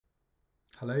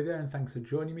Hello there and thanks for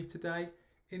joining me today.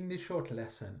 In this short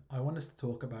lesson, I want us to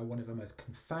talk about one of the most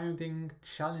confounding,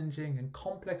 challenging and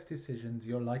complex decisions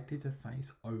you're likely to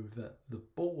face over the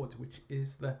board, which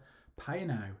is the pay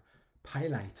now, pay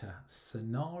later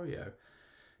scenario.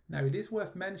 Now, it is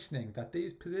worth mentioning that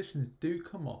these positions do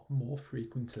come up more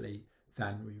frequently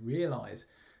than we realise,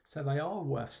 so they are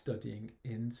worth studying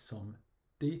in some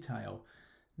detail.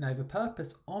 Now, the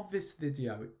purpose of this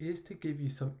video is to give you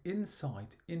some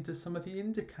insight into some of the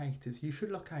indicators you should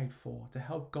look out for to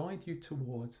help guide you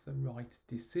towards the right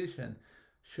decision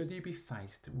should you be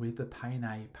faced with the pay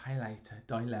now, pay later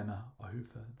dilemma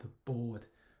over the board.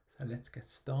 So let's get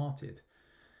started.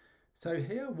 So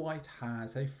here white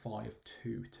has a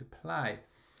 5-2 to play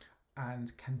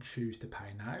and can choose to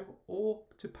pay now or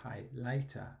to pay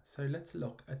later. So let's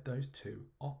look at those two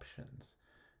options.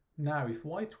 Now, if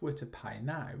white were to pay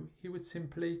now, he would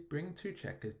simply bring two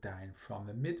checkers down from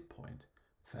the midpoint,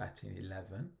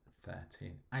 13-11,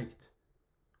 13-8.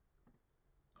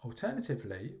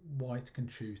 Alternatively, white can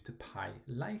choose to pay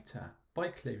later by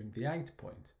clearing the 8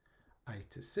 point,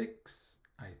 8-6,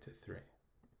 8-3.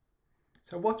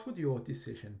 So what would your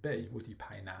decision be? Would you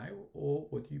pay now or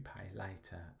would you pay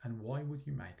later? And why would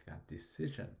you make that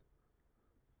decision?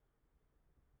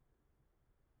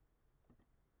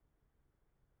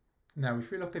 Now,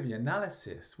 if we look at the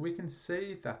analysis, we can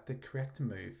see that the correct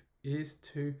move is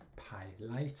to pay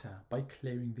later by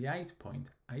clearing the 8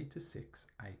 point, 8-6,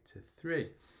 8-3.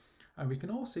 And we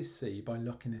can also see by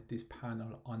looking at this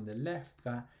panel on the left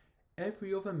that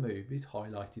every other move is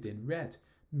highlighted in red,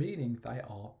 meaning they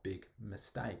are big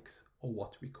mistakes or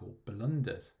what we call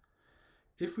blunders.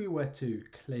 If we were to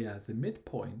clear the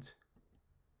midpoint,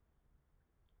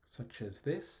 such as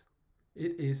this,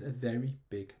 it is a very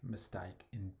big mistake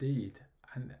indeed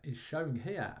and is shown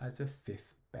here as a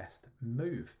 5th best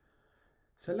move.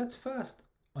 So let's first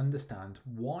understand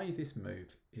why this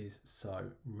move is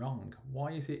so wrong.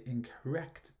 Why is it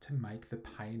incorrect to make the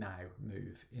pay now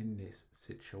move in this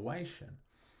situation?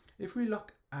 If we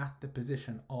look at the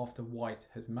position after white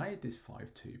has made this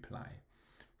 5-2 play,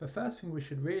 the first thing we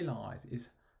should realise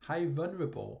is how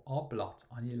vulnerable our blot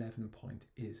on the 11 point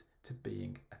is to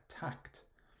being attacked.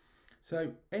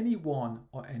 So any 1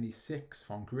 or any 6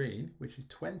 from green, which is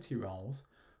 20 rolls,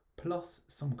 plus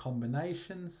some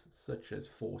combinations such as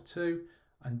 4-2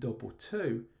 and double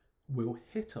 2 will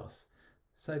hit us.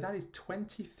 So that is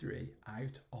 23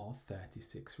 out of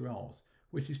 36 rolls,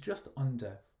 which is just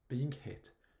under being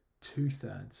hit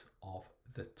 2/3 of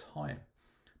the time.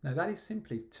 Now that is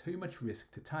simply too much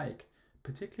risk to take,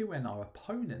 particularly when our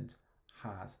opponent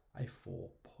has a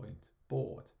 4-point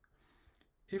board.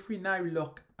 If we now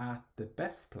look at the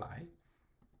best play,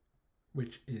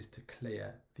 which is to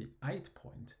clear the 8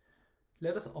 point,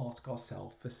 let us ask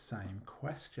ourselves the same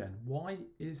question. Why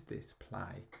is this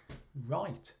play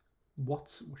right?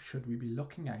 What should we be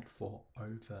looking out for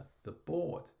over the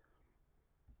board?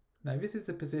 Now, this is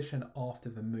a position after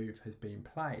the move has been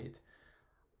played,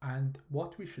 and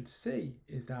what we should see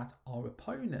is that our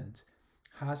opponent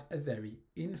has a very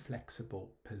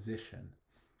inflexible position.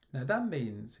 Now that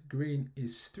means green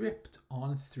is stripped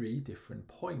on 3 different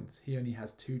points. He only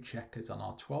has 2 checkers on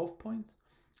our 12 point,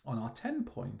 on our 10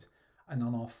 point, and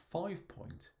on our 5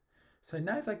 point. So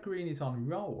now that green is on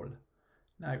roll,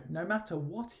 now no matter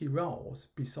what he rolls,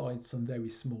 besides some very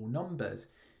small numbers,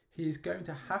 he is going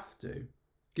to have to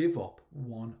give up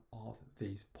one of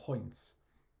these points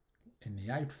in the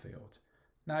outfield.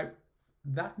 Now,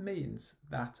 that means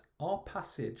that our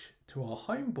passage to our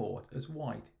home board as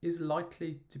white is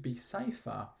likely to be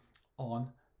safer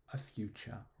on a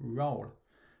future roll.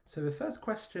 So the first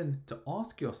question to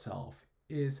ask yourself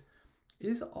is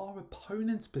our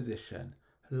opponent's position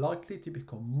likely to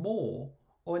become more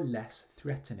or less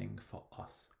threatening for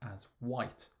us as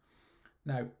white?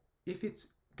 Now, if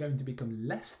it's going to become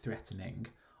less threatening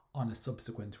on a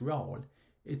subsequent roll,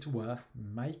 it's worth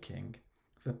making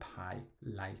the pay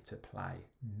later play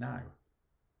now.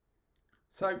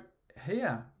 So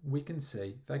here we can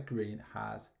see that green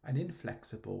has an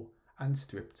inflexible and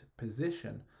stripped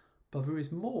position, but there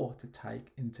is more to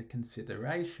take into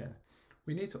consideration.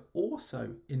 We need to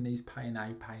also, in these pay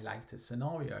now, pay later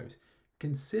scenarios,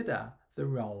 consider the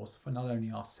rolls for not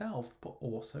only ourselves but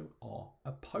also our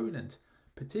opponent,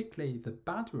 particularly the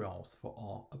bad rolls for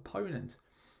our opponent.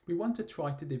 We want to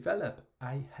try to develop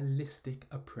a holistic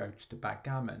approach to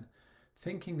backgammon,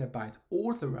 thinking about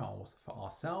all the rolls for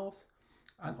ourselves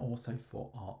and also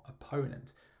for our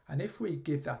opponent. And if we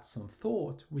give that some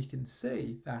thought, we can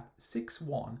see that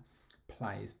 6-1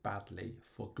 plays badly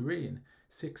for green.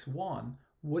 6-1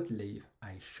 would leave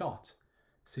a shot.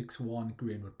 6-1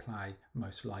 green would play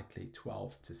most likely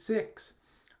 12-6,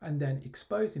 and then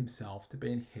expose himself to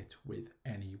being hit with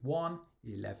any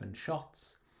 11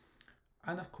 shots.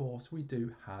 And of course we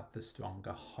do have the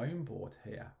stronger home board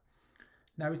here.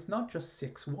 Now it's not just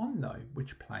 6-1 though,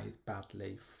 which plays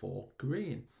badly for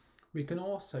green. We can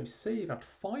also see that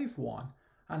 5-1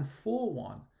 and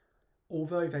 4-1,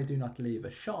 although they do not leave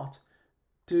a shot,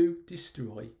 do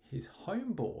destroy his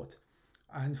home board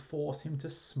and force him to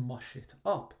smush it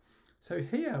up. So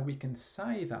here we can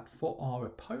say that for our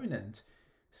opponent,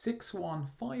 6-1,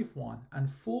 5-1 and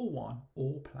 4-1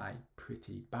 all play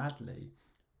pretty badly,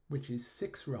 which is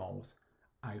 6 rolls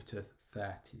out of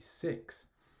 36.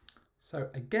 So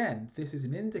again, this is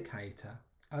an indicator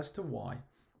as to why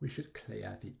we should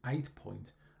clear the 8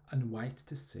 point and wait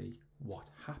to see what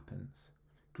happens.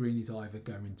 Green is either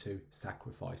going to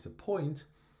sacrifice a point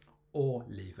or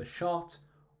leave a shot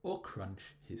or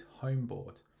crunch his home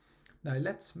board. Now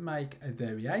let's make a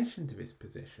variation to this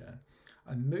position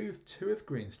and move 2 of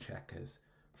green's checkers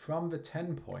from the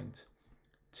 10 point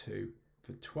to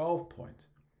the 12 point.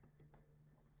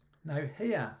 Now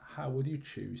here, how would you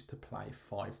choose to play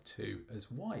 5-2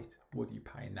 as white? Would you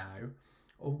pay now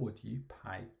or would you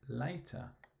pay later?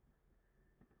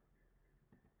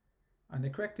 And the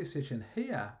correct decision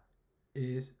here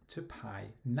is to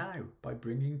pay now by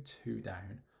bringing 2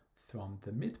 down from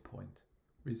the midpoint,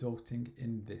 resulting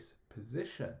in this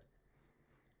position.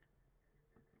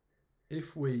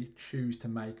 If we choose to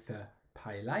make the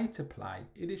pay later play,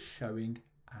 it is showing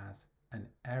as an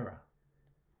error.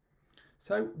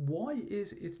 So why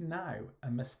is it now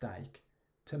a mistake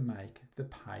to make the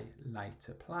pay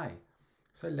later play?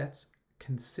 So let's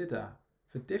consider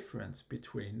the difference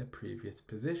between the previous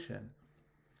position.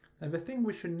 Now the thing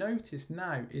we should notice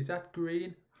now is that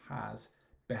green has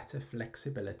better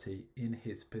flexibility in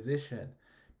his position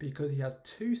because he has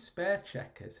 2 spare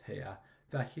checkers here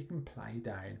that he can play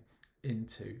down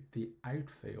into the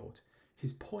outfield.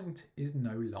 His point is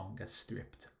no longer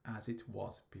stripped as it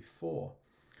was before.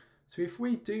 So if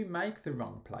we do make the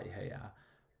wrong play here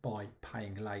by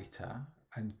paying later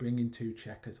and bringing 2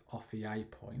 checkers off the A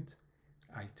point,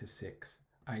 8-6,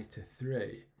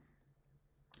 8-3,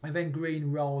 and then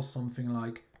green rolls something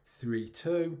like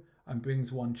 3-2 and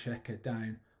brings 1 checker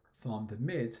down from the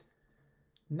mid,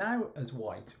 now as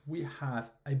white we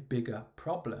have a bigger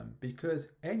problem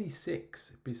because any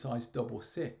 6 besides double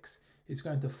 6 is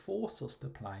going to force us to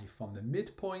play from the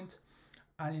midpoint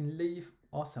and leave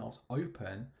ourselves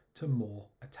open to more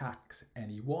attacks,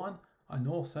 any 1 and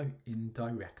also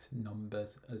indirect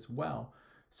numbers as well.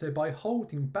 So by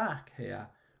holding back here,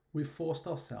 we've forced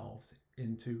ourselves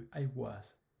into a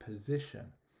worse position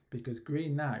because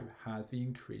green now has the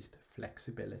increased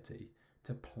flexibility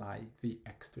to play the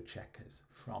extra checkers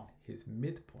from his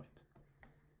midpoint.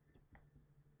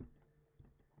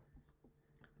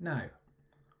 Now,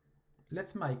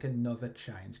 let's make another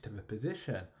change to the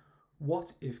position.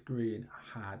 What if green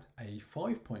had a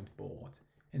 5-point board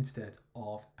instead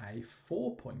of a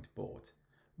 4-point board?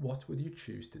 What would you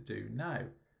choose to do now?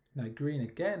 Now green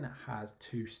again has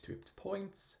 2 stripped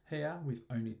points here with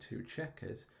only 2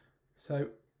 checkers. So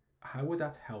how would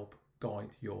that help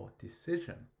guide your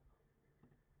decision?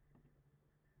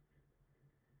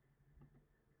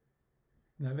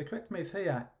 Now the correct move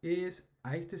here is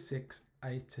 8-6,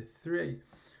 8-3.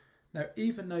 Now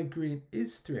even though green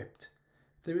is stripped,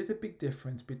 there is a big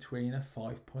difference between a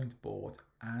 5-point board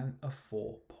and a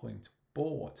 4-point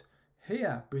board.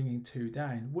 Here, bringing 2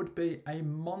 down would be a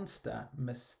monster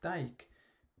mistake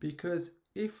because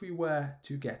if we were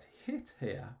to get hit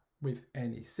here with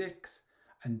any 6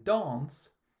 and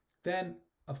dance, then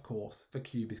of course the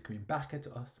cube is coming back at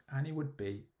us and it would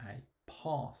be a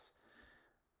pass.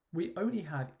 We only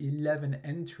have 11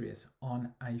 entries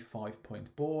on a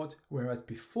 5-point board, whereas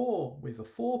before with a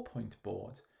 4-point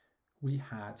board, we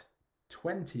had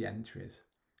 20 entries.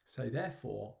 So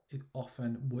therefore, it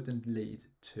often wouldn't lead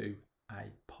to a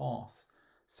pass.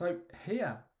 So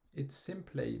here, it's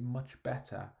simply much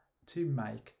better to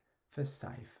make the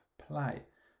safe play.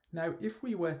 Now, if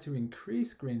we were to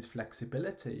increase green's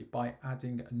flexibility by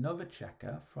adding another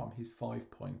checker from his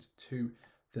 5-point to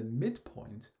the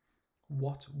midpoint,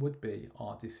 what would be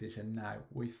our decision now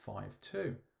with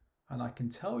 5-2? And I can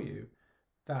tell you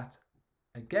that,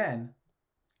 again,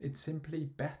 it's simply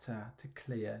better to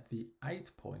clear the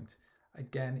 8-point.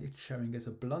 Again, it's showing as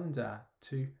a blunder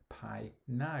to pay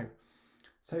now.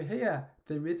 So here,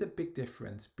 there is a big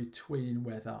difference between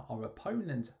whether our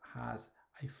opponent has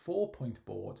a 4-point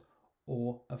board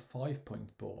or a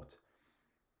 5-point board.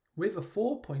 With a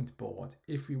 4-point board,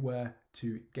 if we were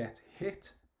to get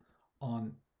hit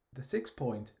on the 6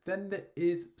 point, then there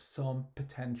is some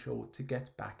potential to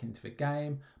get back into the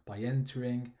game by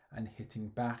entering and hitting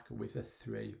back with a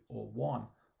 3 or 1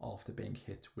 after being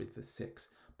hit with the 6.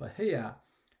 But here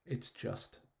it's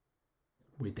just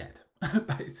we're dead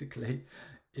basically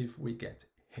if we get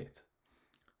hit.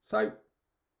 So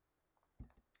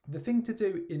the thing to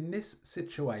do in this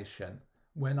situation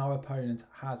when our opponent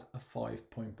has a 5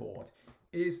 point board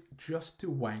is just to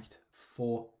wait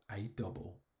for a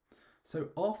double. So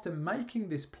after making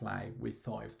this play with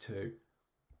 5-2,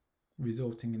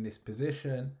 resulting in this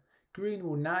position, green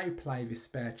will now play the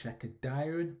spare checker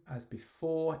down as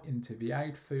before into the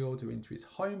outfield or into his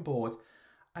home board,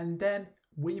 and then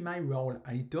we may roll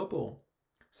a double.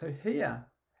 So here,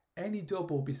 any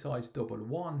double besides double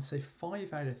 1, so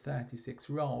 5 out of 36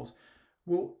 rolls,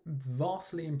 will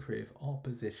vastly improve our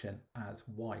position as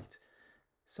white.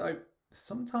 So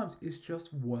sometimes it's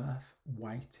just worth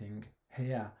waiting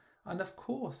here. And of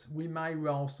course, we may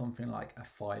roll something like a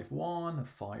 5-1, a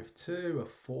 5-2, a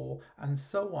 4, and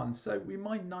so on. So we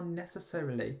might not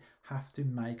necessarily have to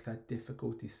make that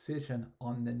difficult decision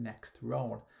on the next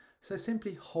roll. So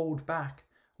simply hold back,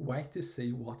 wait to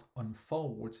see what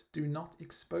unfolds. Do not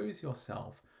expose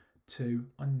yourself to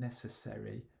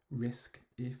unnecessary risk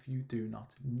if you do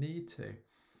not need to.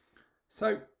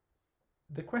 So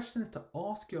the questions to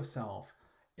ask yourself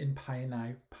in Pay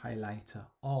Now, Pay Later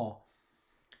are: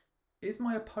 is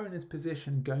my opponent's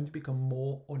position going to become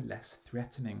more or less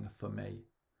threatening for me?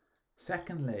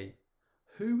 Secondly,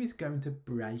 who is going to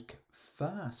break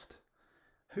first?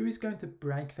 Who is going to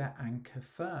break their anchor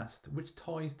first, which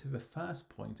ties to the first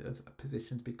point of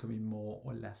positions becoming more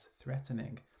or less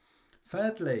threatening?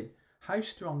 Thirdly, how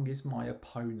strong is my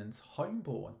opponent's home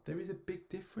board? There is a big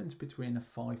difference between a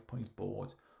 5 point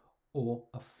board or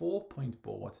a 4 point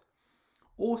board.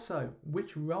 Also,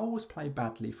 which rolls play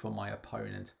badly for my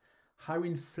opponent? How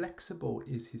inflexible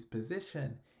is his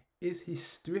position? Is he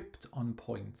stripped on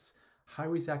points?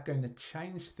 How is that going to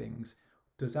change things?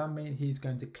 Does that mean he's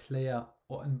going to clear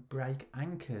and break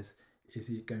anchors? Is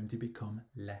he going to become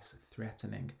less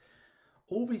threatening?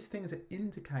 All these things are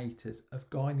indicators of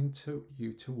guiding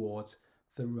you towards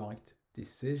the right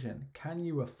decision. Can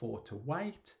you afford to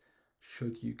wait?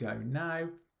 Should you go now?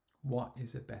 What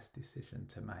is the best decision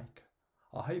to make?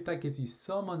 I hope that gives you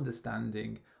some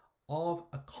understanding of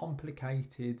a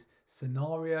complicated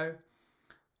scenario.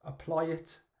 Apply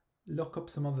it, look up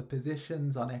some other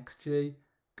positions on XG.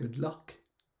 Good luck.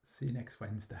 See you next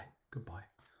Wednesday. Goodbye.